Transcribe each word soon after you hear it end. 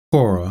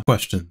Quora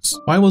questions.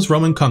 Why was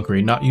Roman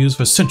concrete not used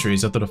for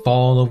centuries after the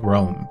fall of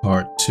Rome?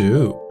 Part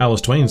 2.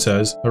 Alice Twain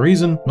says, the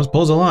reason was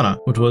pozzolana,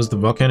 which was the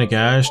volcanic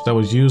ash that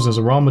was used as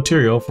a raw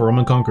material for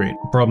Roman concrete.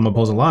 The problem of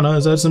pozzolana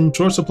is that it's in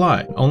short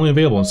supply, only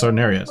available in certain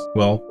areas.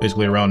 Well,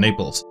 basically around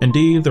Naples.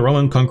 Indeed, the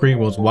Roman concrete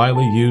was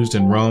widely used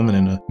in Rome and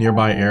in a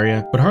nearby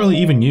area, but hardly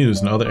even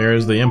used in other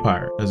areas of the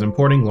empire, as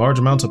importing large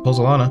amounts of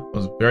pozzolana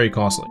was very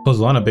costly.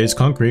 Pozzolana-based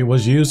concrete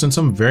was used in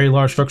some very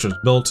large structures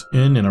built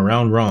in and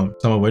around Rome,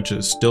 some of which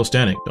is still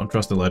standing. Don't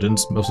trust the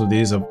legends, most of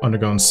these have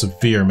undergone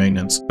severe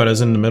maintenance. But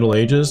as in the Middle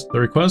Ages, the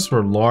request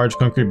for large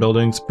concrete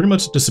buildings pretty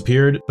much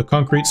disappeared. The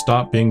concrete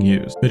stopped being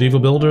used.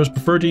 Medieval builders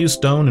preferred to use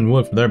stone and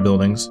wood for their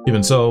buildings.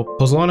 Even so,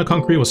 pozzolana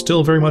concrete was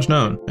still very much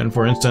known, and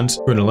for instance,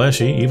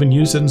 Brunelleschi even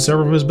used it in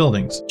several of his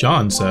buildings.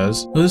 John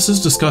says, "This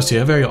is discussed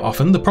here very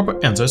often. The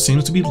proper answer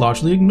seems to be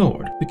largely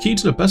ignored. The key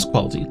to the best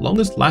quality,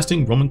 longest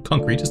lasting Roman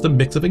concrete is the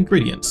mix of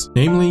ingredients.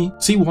 Namely,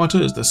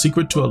 seawater is the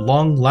secret to a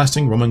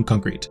long-lasting Roman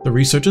concrete. The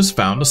researchers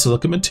found a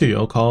silicate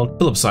material called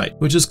philipsite,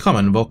 which is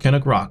common in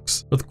volcanic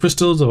rocks, with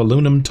crystals of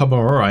aluminum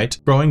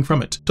tobamorite growing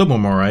from it.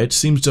 Tobamorite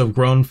seems to have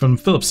grown from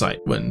philipsite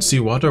when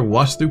seawater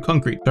washed through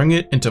concrete, turning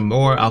it into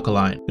more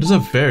alkaline. It is a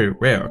very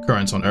rare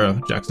occurrence on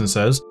Earth," Jackson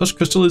says. "Such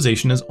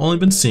crystallization has only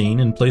been seen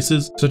in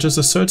places such as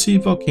the Surtsey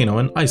volcano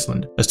in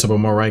Iceland. As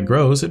tobamorite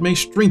grows, it may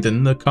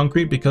strengthen the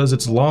concrete because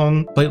its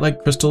long,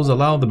 plate-like crystals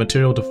allow the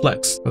material to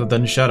flex rather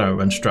than shatter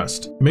when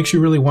stressed. It makes you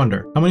really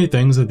wonder how many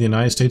things that the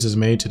United States has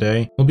made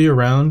today will be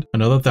around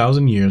another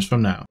 1,000 years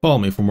from now." Follow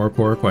me for more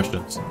Quora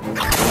questions.